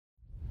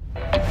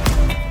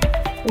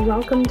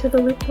Welcome to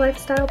the Loop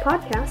Lifestyle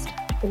Podcast,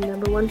 the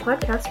 #1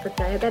 podcast for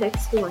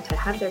diabetics who want to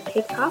have their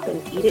cake pop and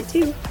eat it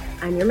too.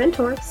 I'm your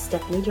mentor,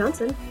 Stephanie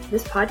Johnson.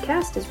 This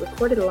podcast is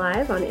recorded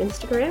live on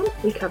Instagram.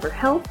 We cover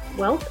health,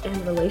 wealth, and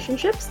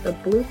relationships, the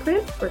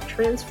blueprint for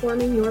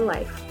transforming your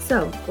life.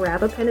 So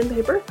grab a pen and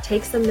paper,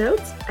 take some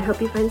notes. I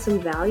hope you find some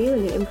value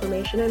in the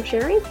information I'm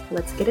sharing.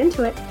 Let's get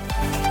into it.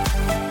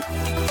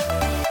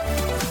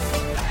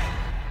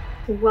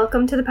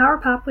 Welcome to the Power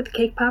Pop with the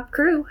Cake Pop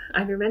crew.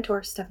 I'm your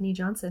mentor, Stephanie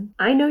Johnson.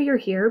 I know you're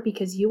here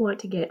because you want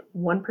to get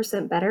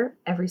 1% better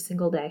every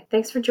single day.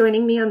 Thanks for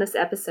joining me on this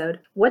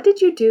episode. What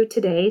did you do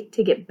today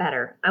to get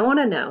better? I want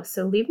to know,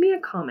 so leave me a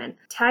comment,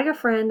 tag a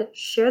friend,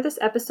 share this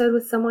episode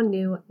with someone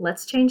new.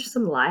 Let's change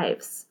some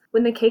lives.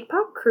 When the Cake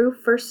Pop crew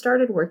first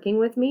started working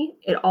with me,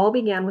 it all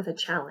began with a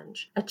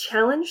challenge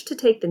to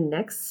take the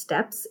next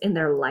steps in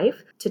their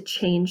life to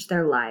change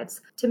their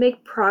lives, to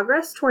make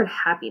progress toward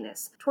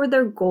happiness, toward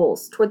their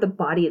goals, toward the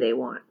body they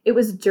want. It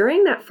was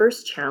during that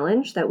first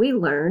challenge that we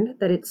learned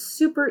that it's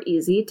super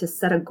easy to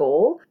set a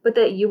goal, but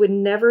that you would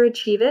never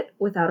achieve it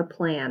without a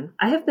plan.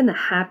 I have been the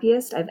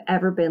happiest I've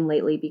ever been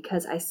lately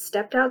because I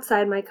stepped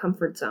outside my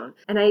comfort zone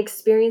and I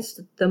experienced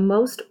the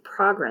most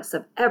progress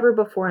I've ever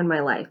before in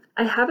my life.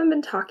 I haven't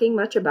been talking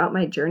much about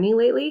my journey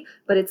lately,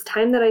 but it's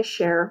time that I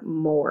share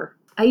more.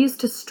 I used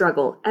to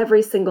struggle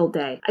every single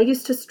day. I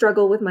used to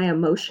struggle with my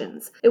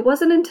emotions. It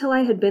wasn't until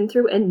I had been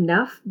through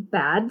enough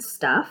bad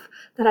stuff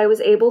that I was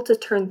able to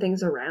turn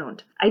things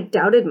around. I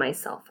doubted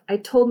myself. I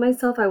told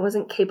myself I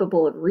wasn't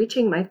capable of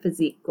reaching my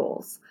physique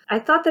goals. I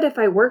thought that if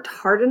I worked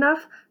hard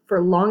enough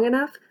for long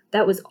enough,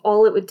 that was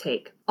all it would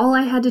take. All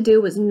I had to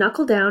do was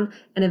knuckle down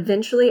and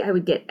eventually I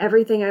would get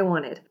everything I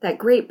wanted. That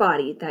great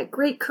body, that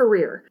great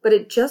career. But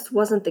it just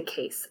wasn't the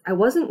case. I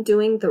wasn't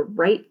doing the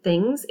right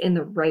things in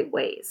the right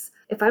ways.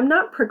 If I'm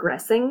not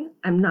progressing,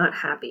 I'm not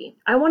happy.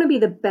 I want to be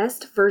the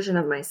best version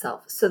of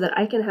myself so that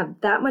I can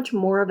have that much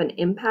more of an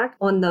impact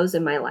on those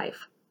in my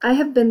life. I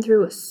have been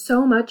through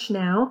so much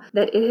now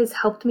that it has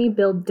helped me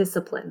build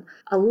discipline,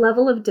 a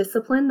level of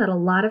discipline that a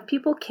lot of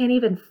people can't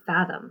even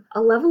fathom,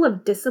 a level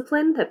of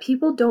discipline that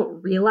people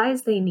don't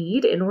realize they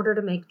need in order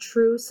to make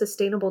true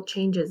sustainable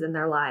changes in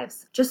their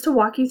lives. Just to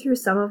walk you through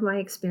some of my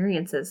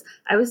experiences,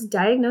 I was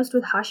diagnosed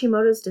with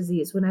Hashimoto's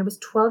disease when I was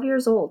 12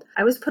 years old.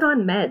 I was put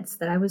on meds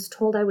that I was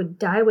told I would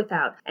die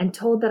without and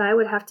told that I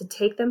would have to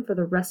take them for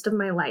the rest of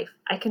my life.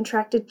 I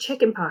contracted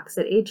chickenpox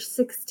at age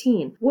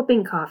 16,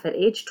 whooping cough at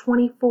age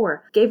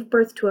 24, gave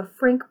birth to a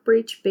Frank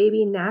Breech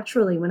baby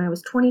naturally when I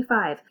was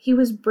 25. He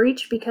was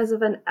breech because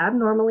of an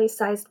abnormally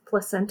sized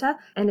placenta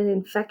and an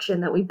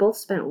infection that we both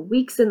spent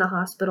weeks in the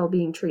hospital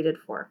being treated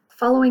for.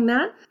 Following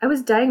that, I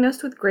was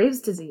diagnosed with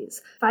Graves'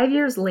 disease. 5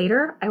 years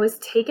later, I was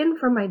taken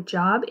from my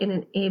job in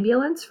an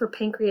ambulance for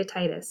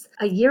pancreatitis.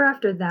 A year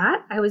after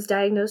that, I was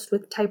diagnosed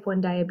with type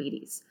 1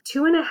 diabetes.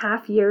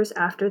 2.5 years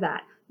after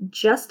that,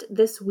 just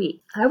this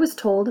week, I was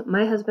told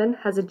my husband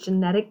has a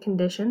genetic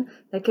condition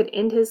that could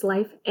end his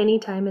life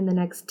anytime in the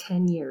next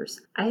 10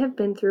 years. I have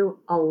been through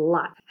a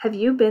lot. Have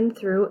you been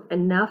through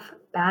enough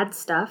bad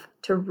stuff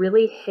to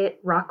really hit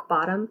rock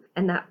bottom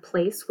and that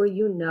place where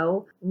you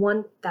know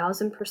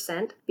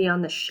 1000%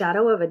 beyond the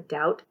shadow of a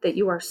doubt that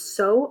you are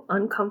so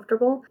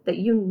uncomfortable that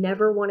you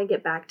never want to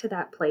get back to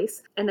that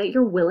place and that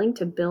you're willing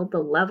to build the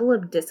level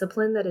of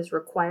discipline that is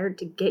required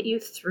to get you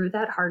through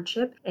that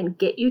hardship and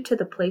get you to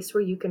the place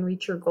where you can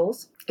reach your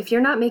goals? If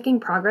you're not making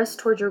progress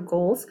towards your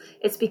goals,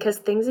 it's because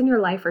things in your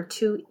life are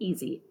too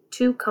easy,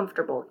 too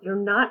comfortable. You're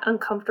not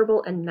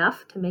uncomfortable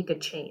enough to make a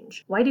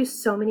change. Why do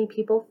so many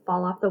people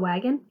fall off the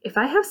wagon? If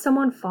I have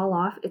someone fall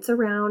off, it's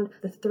around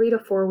the 3 to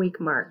 4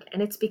 week mark,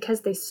 and it's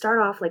because they start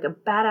off like a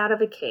bat out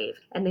of a cave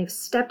and they've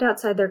stepped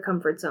outside their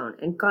comfort zone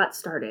and got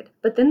started.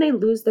 But then they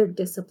lose their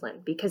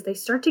discipline because they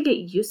start to get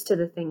used to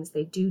the things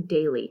they do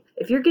daily.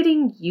 If you're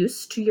getting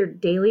used to your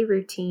daily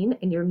routine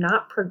and you're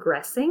not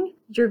progressing,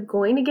 you're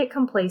going to get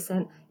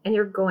complacent and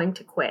you're going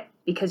to quit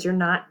because you're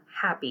not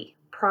happy.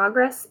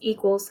 Progress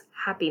equals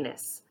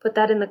happiness. Put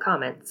that in the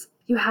comments.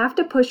 You have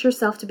to push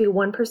yourself to be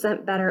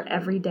 1% better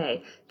every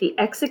day. The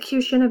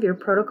execution of your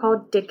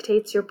protocol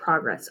dictates your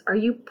progress. Are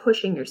you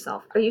pushing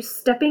yourself? Are you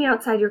stepping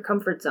outside your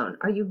comfort zone?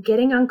 Are you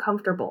getting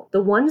uncomfortable?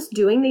 The ones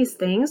doing these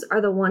things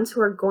are the ones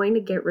who are going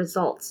to get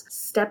results.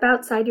 Step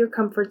outside your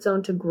comfort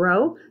zone to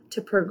grow,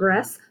 to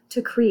progress,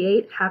 to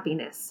create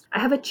happiness. I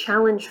have a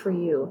challenge for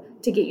you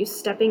to get you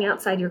stepping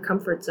outside your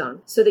comfort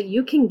zone so that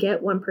you can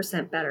get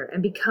 1% better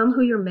and become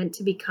who you're meant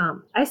to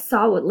become. I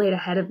saw what laid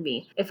ahead of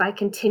me if I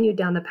continued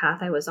down the path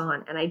I was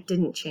on and I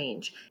didn't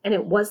change. And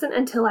it wasn't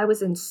until I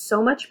was in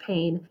so much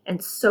pain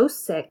and so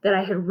sick that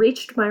I had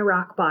reached my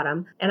rock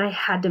bottom and I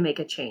had to make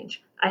a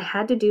change. I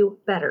had to do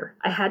better.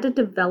 I had to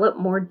develop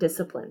more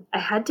discipline. I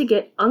had to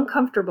get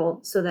uncomfortable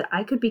so that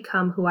I could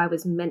become who I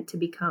was meant to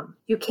become.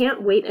 You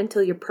can't wait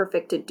until you're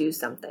perfect to do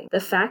something. The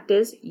fact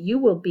is, you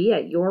will be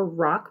at your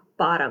rock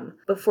bottom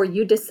before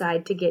you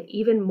decide to get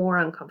even more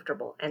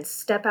uncomfortable and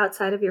step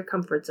outside of your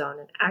comfort zone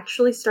and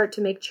actually start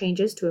to make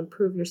changes to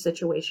improve your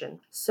situation.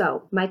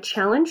 So, my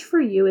challenge for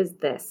you is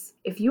this.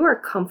 If you are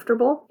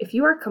comfortable, if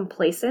you are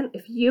complacent,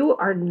 if you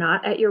are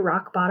not at your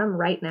rock bottom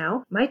right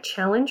now, my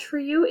challenge for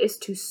you is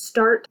to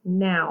start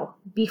now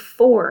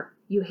before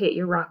you hit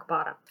your rock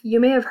bottom. You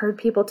may have heard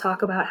people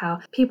talk about how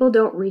people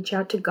don't reach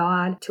out to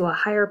God, to a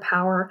higher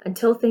power,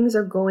 until things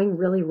are going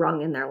really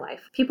wrong in their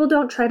life. People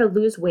don't try to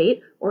lose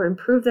weight or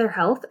improve their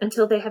health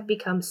until they have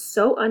become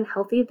so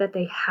unhealthy that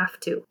they have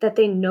to, that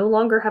they no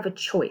longer have a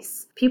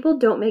choice. People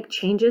don't make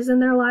changes in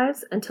their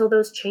lives until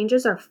those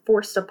changes are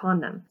forced upon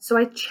them. So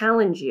I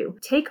challenge you,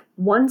 take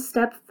one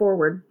step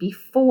forward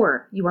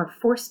before you are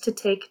forced to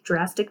take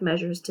drastic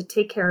measures to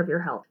take care of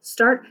your health.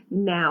 Start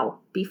now,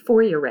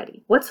 before you're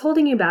ready. What's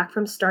holding you back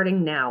from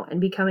starting now and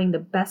becoming the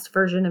best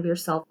version of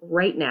yourself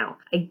right now?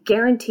 I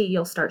guarantee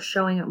you'll start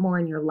showing up more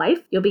in your life.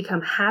 You'll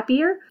become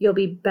happier. You'll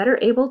be better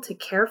able to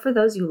care for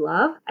those you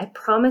love. I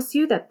promise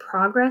you that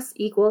progress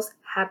equals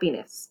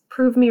happiness.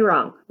 Prove me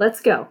wrong.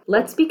 Let's go.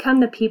 Let's become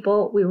the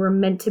people we were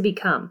meant to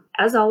become.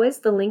 As always,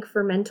 the link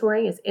for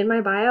mentoring is in my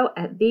bio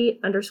at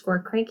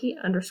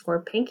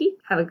the_cranky_panky.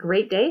 Have a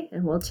great day,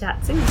 and we'll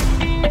chat soon.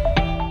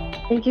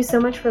 Thank you so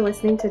much for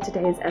listening to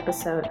today's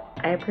episode.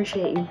 I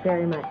appreciate you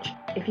very much.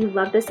 If you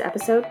love this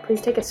episode,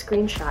 please take a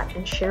screenshot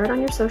and share it on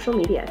your social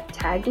media.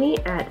 Tag me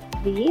at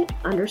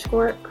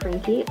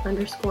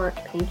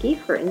the_cranky_panky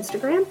for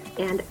Instagram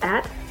and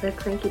at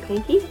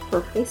 @thecrankypanky for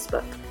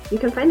Facebook. You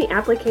can find the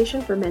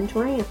application for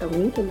mentoring at the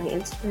link in my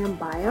Instagram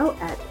bio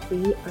at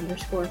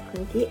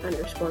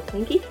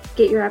the_cranky_panky.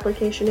 Get your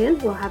application in,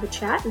 we'll have a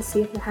chat and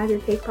see if the Have Your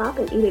Cake Pop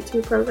and Eat It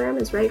Too program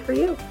is right for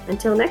you.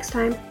 Until next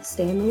time,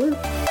 stay in the loop.